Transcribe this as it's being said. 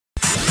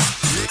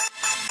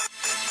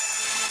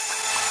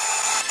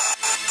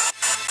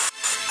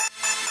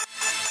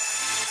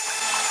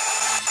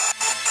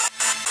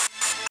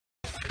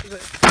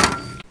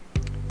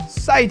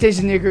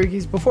Salutations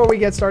NickiRickies. Before we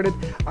get started,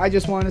 I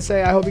just want to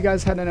say I hope you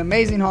guys had an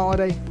amazing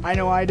holiday. I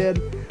know I did.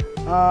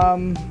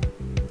 And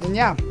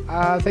yeah,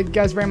 thank you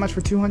guys very much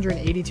for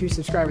 282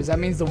 subscribers. That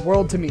means the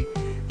world to me.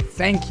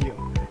 Thank you.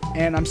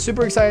 And I'm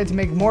super excited to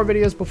make more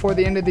videos before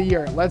the end of the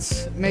year.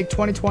 Let's make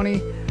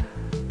 2020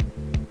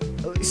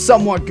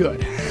 somewhat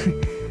good.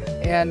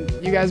 And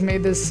you guys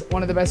made this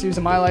one of the best years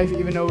of my life,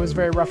 even though it was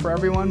very rough for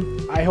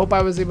everyone. I hope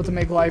I was able to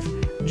make life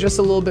just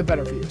a little bit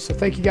better for you. So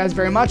thank you guys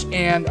very much,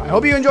 and I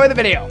hope you enjoy the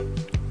video.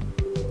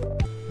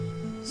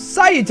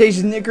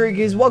 Salutations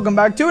NickiRickies, welcome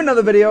back to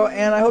another video,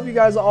 and I hope you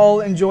guys all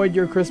enjoyed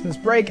your Christmas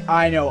break.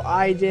 I know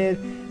I did.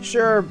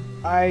 Sure,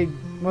 I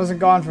wasn't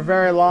gone for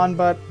very long,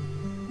 but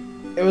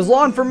it was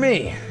long for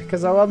me,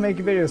 because I love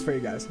making videos for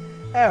you guys.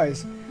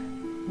 Anyways,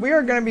 we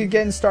are going to be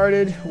getting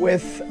started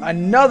with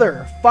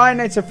another Five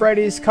Nights at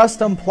Freddy's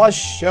Custom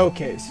Plush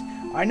Showcase.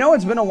 I know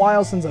it's been a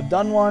while since I've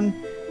done one,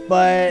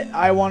 but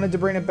I wanted to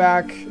bring it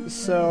back,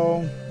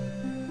 so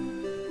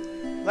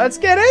let's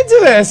get into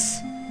this!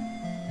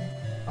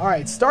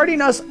 Alright,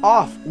 starting us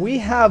off, we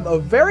have a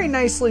very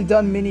nicely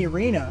done mini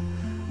arena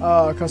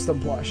custom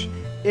plush.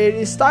 It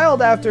is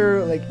styled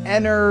after like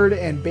Ennard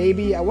and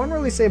Baby. I wouldn't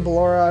really say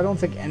Ballora. I don't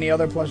think any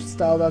other plush is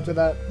styled after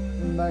that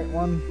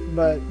one,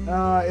 but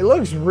it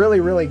looks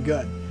really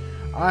good.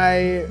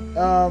 I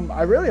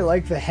really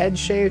like the head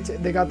shape.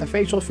 They got the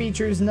facial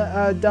features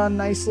done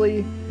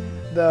nicely.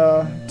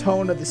 The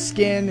tone of the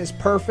skin is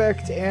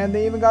perfect, and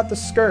they even got the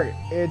skirt.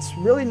 It's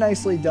really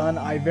nicely done.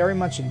 I very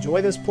much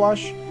enjoy this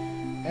plush,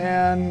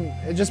 and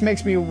it just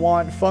makes me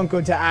want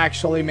Funko to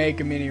actually make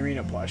a mini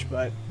arena plush,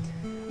 but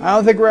I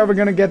don't think we're ever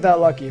gonna get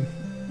that lucky.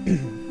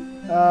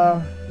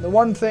 The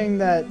one thing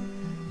that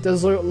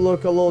does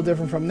look a little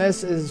different from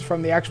this is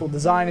from the actual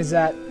design is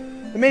that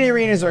the mini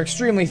arenas are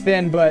extremely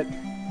thin, but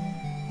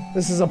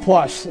this is a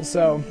plush,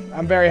 so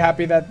I'm very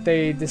happy that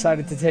they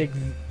decided to take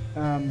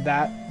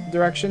that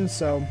direction.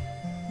 So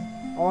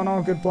all in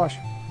all, good plush.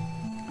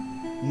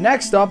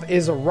 Next up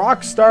is a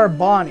Rockstar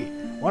Bonnie,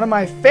 one of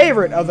my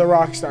favorite of the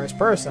Rockstars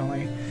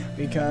personally,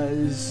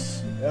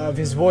 because of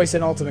his voice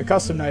in Ultimate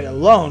Custom Night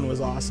alone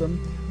was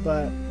awesome.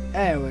 But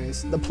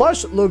anyways, the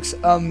plush looks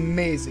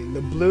amazing.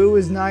 The blue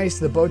is nice.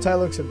 The bow tie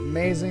looks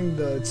amazing.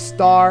 The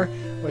star,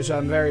 which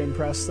I'm very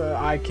impressed.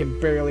 I can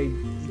barely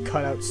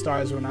cut out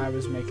stars when I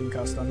was making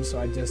customs, so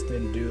I just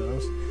didn't do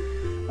those.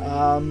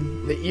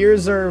 The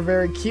ears are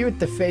very cute.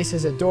 The face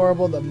is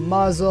adorable. The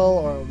muzzle,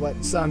 or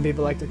what some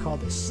people like to call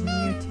the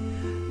snoot,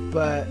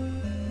 but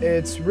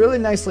it's really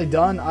nicely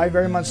done. I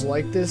very much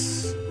like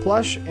this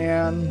plush,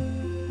 and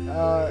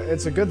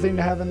it's a good thing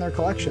to have in their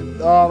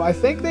collection. I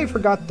think they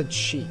forgot the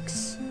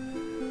cheeks,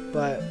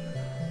 but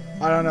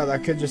I don't know,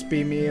 that could just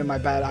be me and my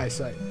bad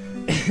eyesight.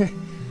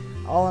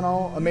 All in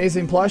all,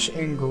 amazing plush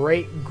and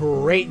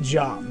great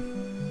job.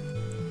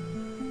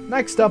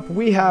 Next up,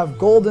 we have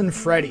Golden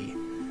Freddy.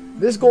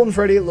 This Golden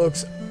Freddy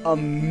looks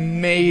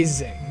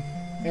amazing,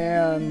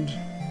 and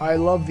I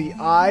love the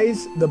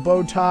eyes. The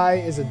bow tie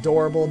is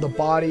adorable. The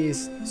body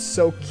is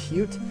so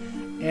cute,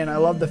 and I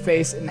love the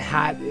face, and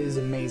hat is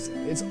amazing.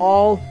 It's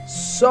all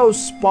so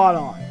spot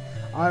on.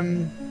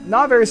 I'm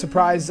not very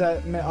surprised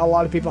that a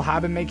lot of people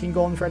have been making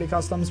Golden Freddy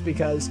customs,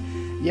 because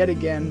yet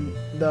again,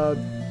 the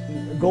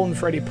Golden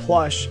Freddy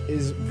plush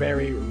is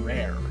very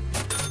rare.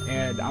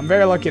 And I'm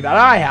very lucky that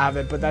I have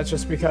it, but that's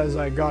just because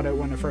I got it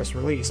when it first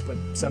released, but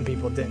some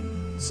people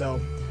didn't. So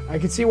I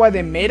can see why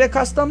they made a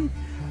custom,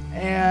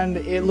 and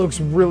it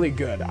looks really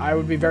good. I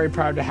would be very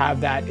proud to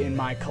have that in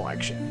my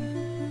collection.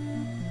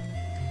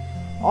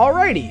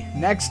 Alrighty,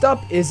 next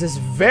up is this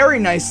very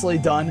nicely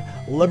done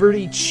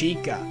Liberty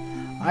Chica.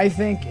 I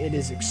think it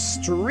is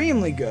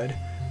extremely good.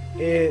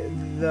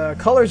 The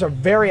colors are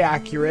very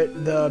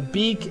accurate. The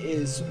beak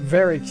is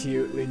very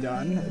cutely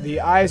done.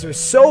 The eyes are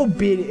so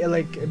big,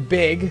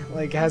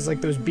 like has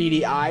like those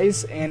beady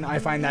eyes, and I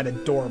find that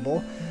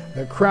adorable.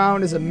 The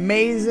crown is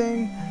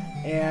amazing,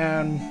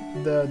 and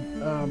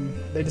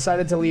they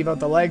decided to leave out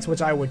the legs,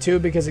 which I would too,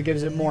 because it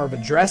gives it more of a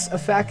dress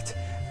effect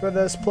for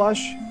this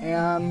plush,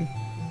 and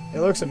it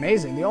looks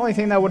amazing. The only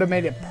thing that would have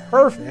made it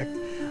perfect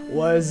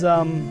was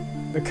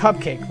the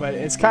cupcake, but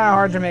it's kind of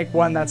hard to make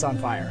one that's on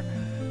fire.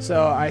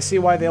 So I see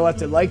why they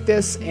left it like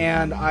this,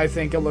 and I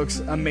think it looks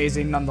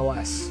amazing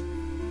nonetheless.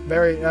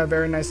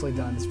 Very nicely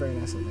done. It's very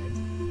nicely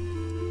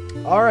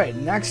made. Alright,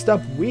 next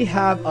up we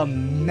have a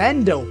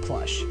Mendo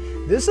plush.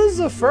 This is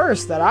the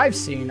first that I've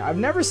seen. I've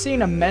never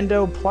seen a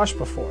Mendo plush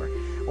before,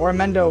 or a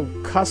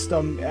Mendo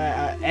custom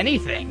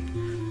anything.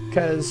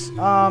 Because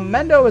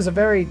Mendo is a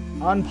very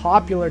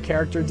unpopular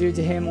character due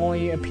to him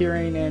only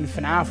appearing in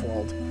FNaF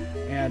World.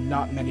 And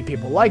not many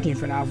people liking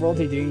FNaF World.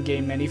 He didn't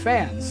gain many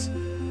fans.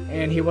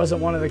 And he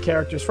wasn't one of the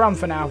characters from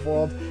FNaF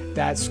World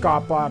that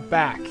Scott brought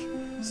back.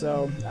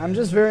 So I'm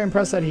just very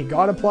impressed that he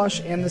got a plush,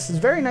 and this is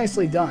very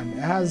nicely done. It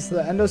has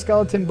the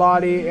endoskeleton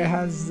body, it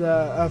has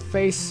a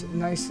face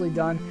nicely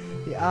done,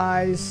 the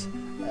eyes,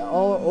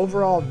 all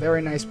overall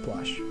very nice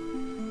plush.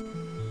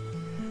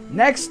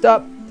 Next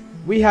up,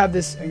 we have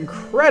this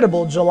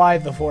incredible July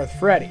the 4th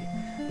Freddy.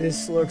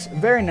 This looks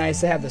very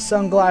nice. They have the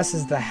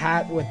sunglasses, the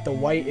hat with the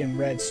white and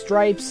red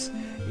stripes.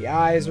 The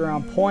eyes are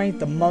on point.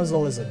 The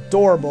muzzle is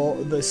adorable.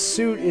 The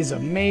suit is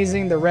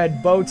amazing. The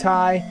red bow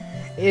tie.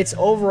 It's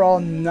overall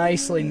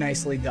nicely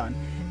done.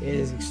 It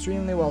is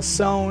extremely well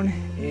sewn.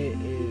 It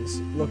is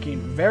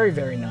looking very,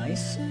 very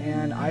nice.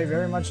 And I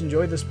very much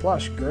enjoyed this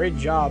plush. Great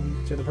job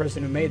to the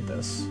person who made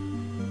this.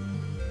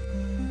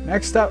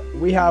 Next up,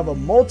 we have a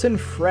Molten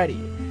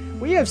Freddy.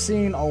 We have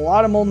seen a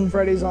lot of Molten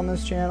Freddys on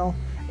this channel.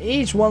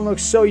 Each one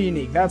looks so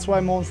unique. That's why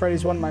Molten Freddy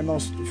is one of my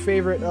most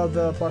favorite of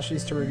the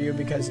plushies to review,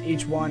 because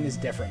each one is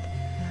different.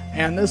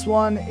 And this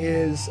one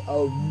is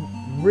a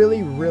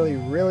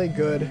really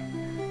good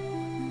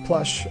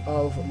plush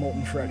of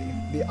Molten Freddy.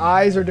 The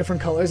eyes are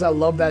different colors. I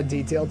love that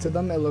detail to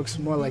them. It looks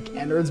more like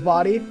Ennard's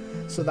body,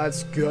 so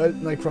that's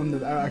good, like from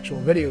the actual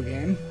video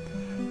game.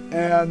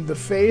 And the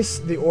face,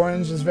 the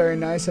orange is very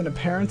nice and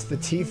apparent. The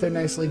teeth are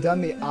nicely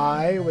done. The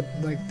eye with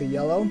like the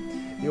yellow.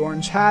 The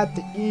orange hat,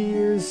 the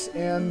ears,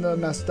 and the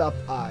messed up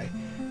eye.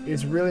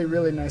 It's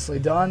really nicely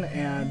done,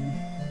 and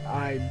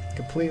I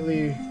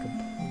completely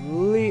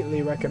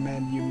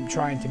recommend you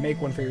trying to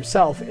make one for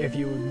yourself if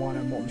you would want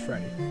a Molten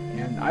Freddy.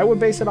 And I would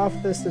base it off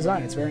of this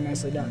design. It's very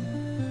nicely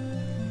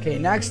done. Okay,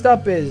 next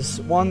up is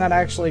one that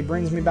actually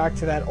brings me back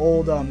to that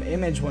old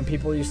image when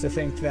people used to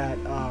think that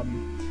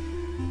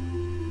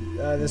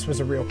this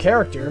was a real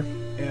character.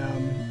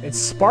 It's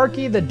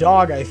Sparky the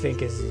dog, I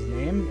think is his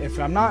name. If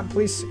I'm not,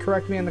 please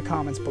correct me in the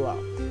comments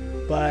below.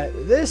 But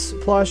this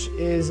plush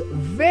is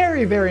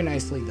very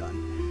nicely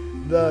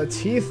done. The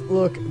teeth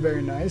look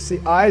very nice. The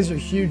eyes are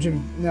huge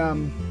and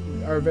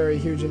very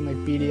huge and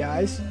like beady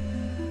eyes.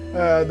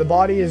 The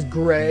body is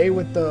gray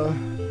with the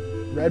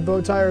red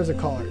bow tie, or is it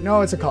collar?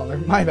 No, it's a collar.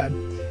 My bad.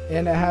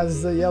 And it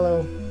has the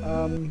yellow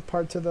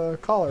part to the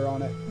collar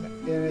on it.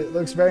 And it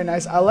looks very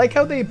nice. I like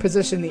how they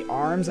position the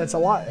arms. That's a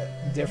lot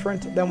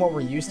different than what we're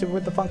used to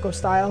with the Funko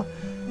style.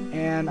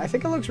 And I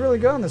think it looks really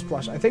good on this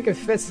plush. I think it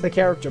fits the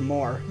character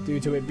more due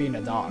to it being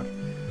a dog.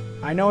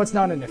 I know it's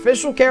not an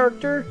official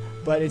character,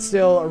 but it's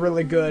still a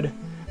really good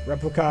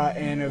replica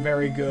and a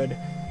very good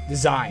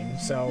design.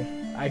 So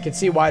I could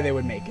see why they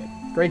would make it.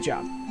 Great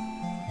job.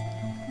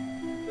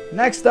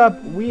 Next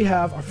up, we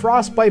have a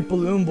Frostbite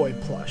Balloon Boy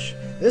plush.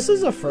 This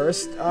is a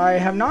first. I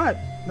have not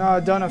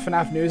done a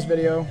FNaF news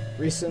video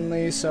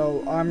recently,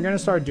 so I'm going to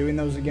start doing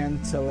those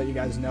again to let you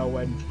guys know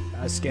when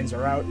skins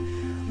are out.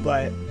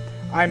 But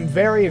I'm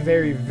very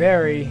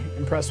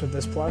impressed with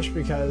this plush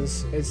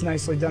because it's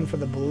nicely done for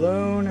the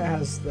balloon. It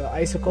has the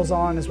icicles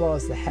on as well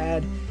as the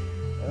head.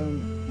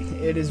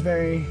 It is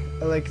very,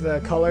 like,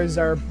 the colors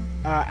are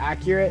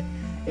accurate.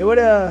 It would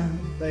have,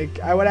 like,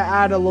 I would have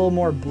added a little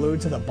more blue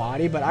to the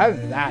body, but other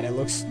than that, it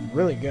looks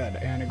really good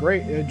and a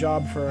great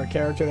job for a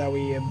character that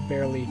we have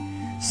barely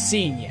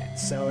seen yet.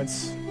 So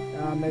it's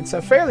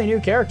a fairly new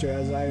character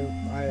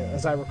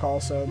as I recall.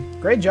 So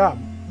great job.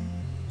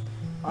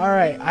 All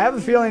right, I have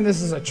a feeling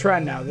this is a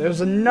trend now.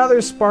 There's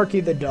another Sparky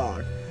the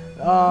dog.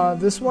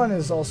 This one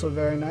is also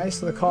very nice.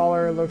 The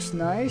collar looks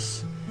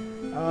nice.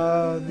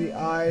 The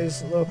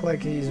eyes look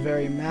like he's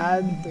very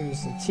mad.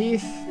 There's the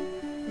teeth.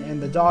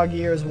 And the dog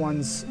ears,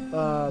 one's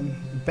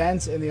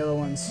bent and the other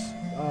one's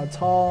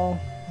tall.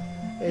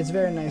 It's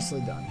very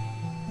nicely done.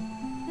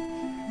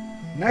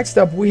 Next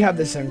up, we have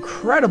this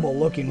incredible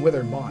looking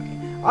Withered Bonnie.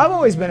 I've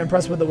always been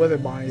impressed with the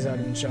Withered Bonnies that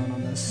have been shown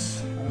on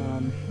this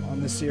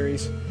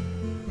series.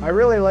 I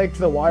really like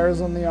the wires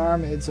on the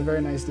arm. It's a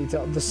very nice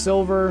detail. The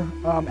silver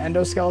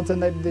endoskeleton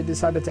that they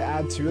decided to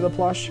add to the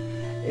plush,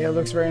 it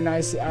looks very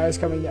nice. The eyes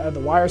coming, the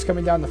wires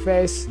coming down the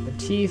face, the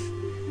teeth,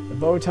 the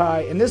bow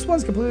tie, and this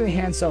one's completely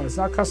hand sewn. It's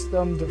not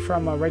custom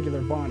from a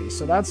regular Bonnie,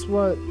 so that's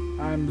what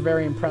I'm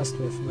very impressed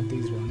with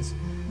these ones.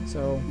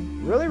 So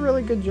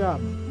really good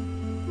job.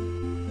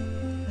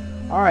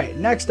 All right,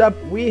 next up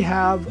we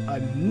have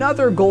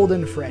another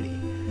Golden Freddy.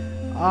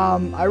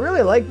 I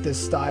really like this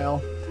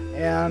style,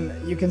 and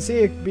you can see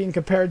it being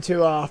compared to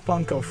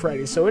Funko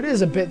Freddy. So it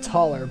is a bit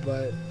taller,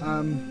 but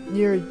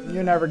you're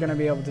never gonna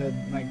be able to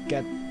like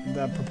get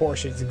the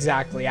proportions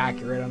exactly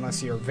accurate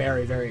unless you're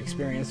very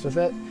experienced with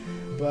it.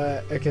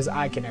 But because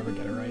I can never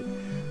get it right.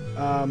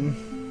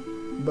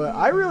 But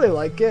I really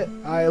like it.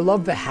 I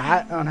love the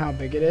hat on how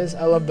big it is.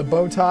 I love the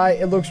bow tie.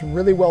 It looks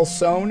really well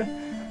sewn.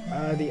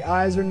 The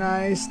eyes are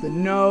nice, the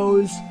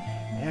nose,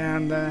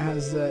 and it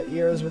has the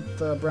ears with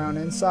the brown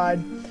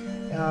inside,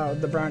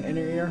 the brown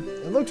inner ear.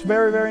 It looks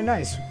very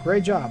nice.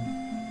 Great job.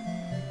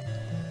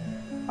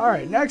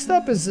 Alright, next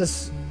up is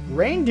this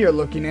reindeer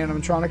looking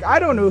animatronic. I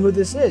don't know who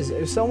this is.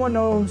 If someone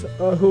knows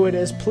who it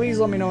is, please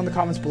let me know in the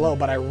comments below,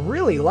 but I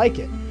really like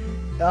it.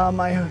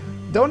 I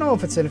don't know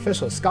if it's an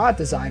official Scott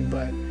design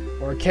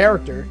or a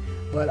character,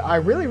 but I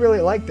really really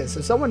like this.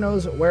 If someone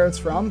knows where it's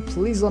from,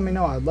 please let me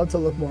know. I'd love to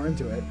look more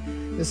into it.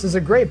 This is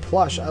a great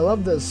plush. I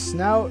love the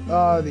snout,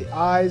 the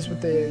eyes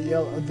with the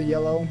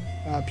yellow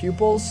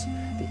pupils,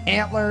 the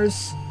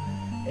antlers,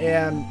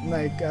 and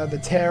like the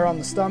tear on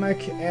the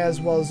stomach, as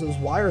well as those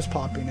wires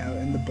popping out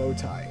in the bow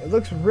tie. It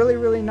looks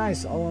really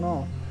nice all in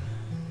all.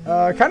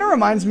 Kind of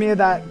reminds me of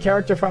that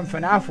character from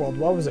FNaF World.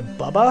 What was it,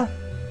 Bubba?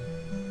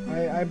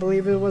 I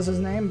believe it was his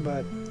name,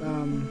 but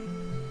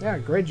yeah,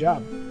 great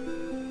job.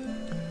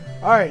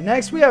 Alright,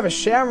 next we have a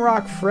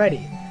Shamrock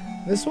Freddy.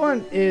 This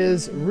one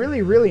is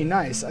really, really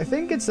nice. I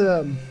think it's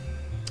the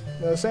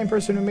same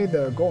person who made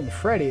the Golden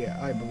Freddy,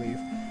 I believe,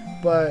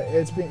 but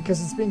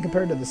because it's being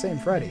compared to the same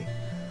Freddy.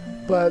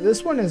 But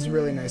this one is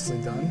really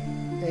nicely done,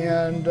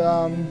 and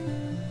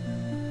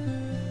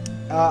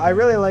I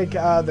really like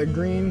the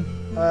green.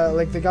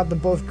 Like they got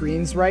both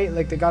greens right.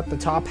 Like they got the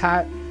top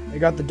hat, they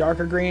got the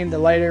darker green, the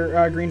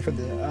lighter green for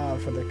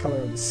the color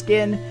of the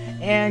skin,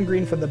 and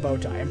green for the bow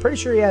tie. I'm pretty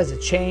sure he has a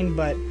chain,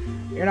 but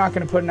you're not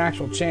going to put an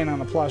actual chain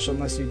on a plush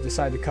unless you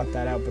decide to cut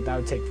that out, but that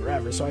would take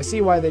forever. So I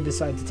see why they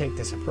decided to take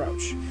this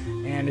approach,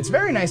 and it's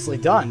very nicely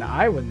done.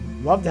 I would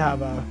love to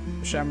have a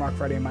Shamrock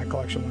Freddy in my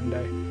collection one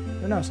day.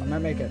 Who knows? I might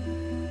make it.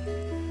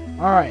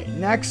 Alright,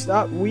 next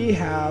up we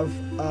have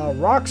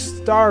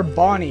Rockstar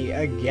Bonnie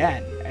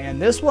again,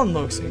 and this one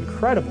looks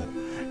incredible.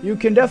 You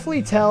can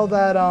definitely tell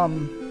that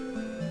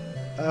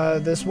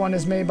this one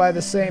is made by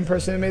the same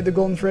person who made the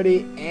Golden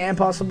Freddy and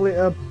possibly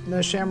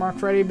the Shamrock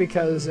Freddy,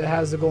 because it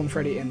has the Golden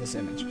Freddy in this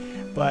image.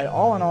 But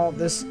all in all,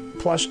 this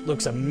plush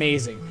looks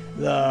amazing.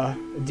 The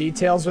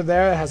details are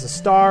there. It has a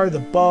star, the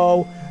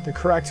bow, the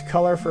correct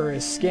color for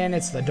his skin.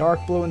 It's the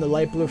dark blue and the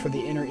light blue for the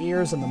inner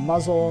ears and the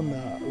muzzle and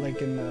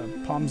in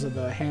the palms of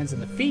the hands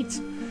and the feet.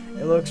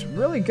 It looks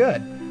really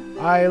good.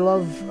 I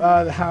love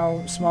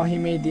how small he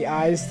made the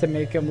eyes to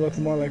make him look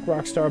more like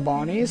Rockstar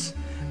Bonnie's.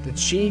 The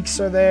cheeks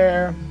are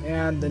there,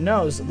 and the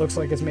nose, it looks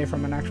like it's made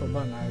from an actual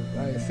bun.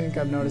 I think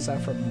I've noticed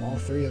that from all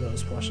three of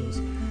those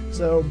plushes.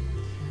 So,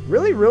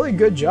 really, really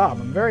good job.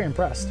 I'm very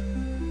impressed.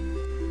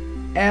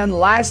 And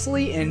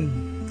lastly,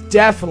 and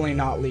definitely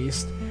not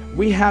least,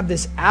 we have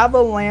this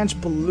Avalanche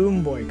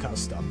Balloon Boy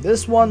custom.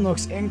 This one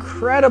looks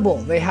incredible.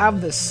 They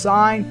have the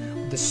sign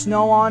with the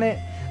snow on it,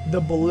 the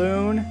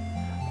balloon,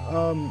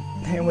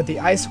 and with the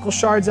icicle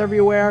shards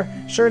everywhere.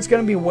 Sure, it's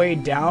going to be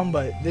weighed down,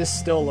 but this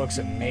still looks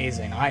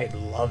amazing. I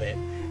love it.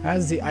 It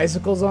has the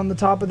icicles on the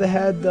top of the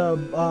head, the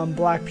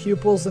black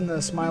pupils, and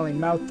the smiling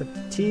mouth, the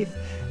teeth.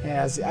 It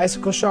has the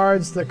icicle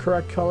shards, the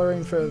correct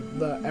coloring for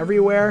the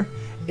everywhere.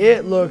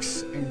 It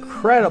looks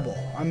incredible.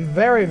 I'm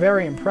very,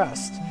 very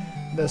impressed.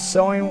 The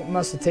sewing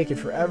must have taken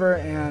forever,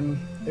 and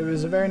it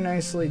was very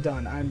nicely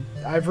done.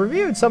 I've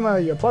reviewed some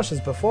of your plushes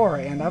before,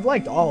 and I've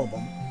liked all of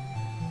them.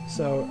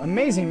 So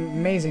amazing,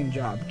 amazing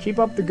job. Keep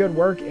up the good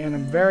work, and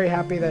I'm very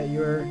happy that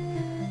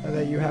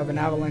you have an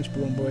Avalanche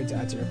Balloon Boy to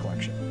add to your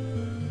collection.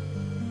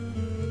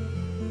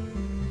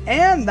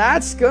 And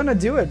that's gonna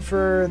do it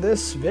for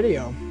this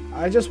video.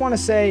 I just want to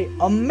say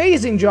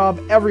amazing job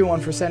everyone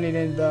for sending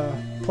in the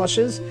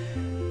plushes.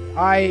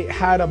 I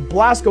had a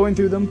blast going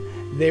through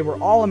them. They were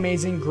all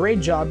amazing. Great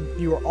job.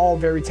 You are all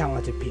very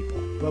talented people.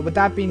 But with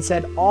that being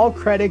said, all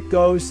credit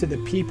goes to the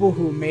people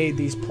who made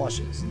these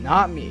plushes,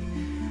 not me.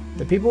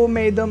 The people who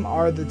made them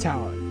are the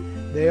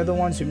talent. They are the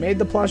ones who made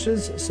the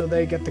plushes, so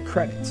they get the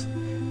credit.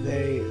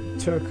 They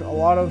took a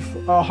lot of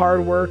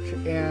hard work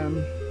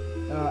and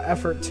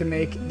effort to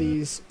make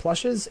these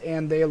plushes,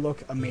 and they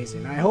look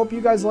amazing. I hope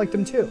you guys like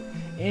them too.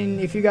 And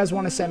if you guys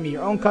want to send me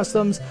your own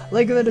customs,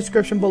 link in the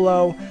description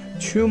below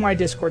to my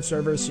Discord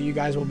server, so you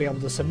guys will be able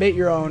to submit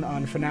your own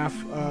on FNaF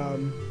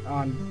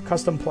on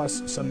Custom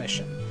Plus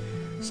submission.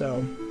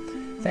 So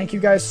thank you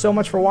guys so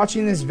much for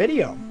watching this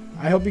video.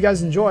 I hope you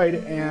guys enjoyed,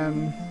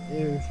 and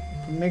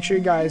make sure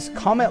you guys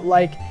comment,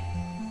 like,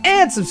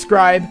 and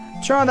subscribe.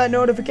 Turn on that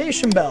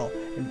notification bell.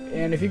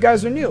 And if you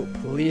guys are new,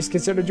 please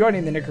consider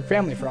joining the NickiRickies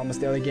family for almost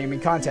daily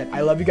gaming content.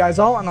 I love you guys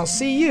all, and I'll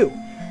see you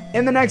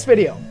in the next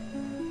video.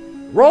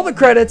 Roll the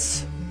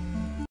credits.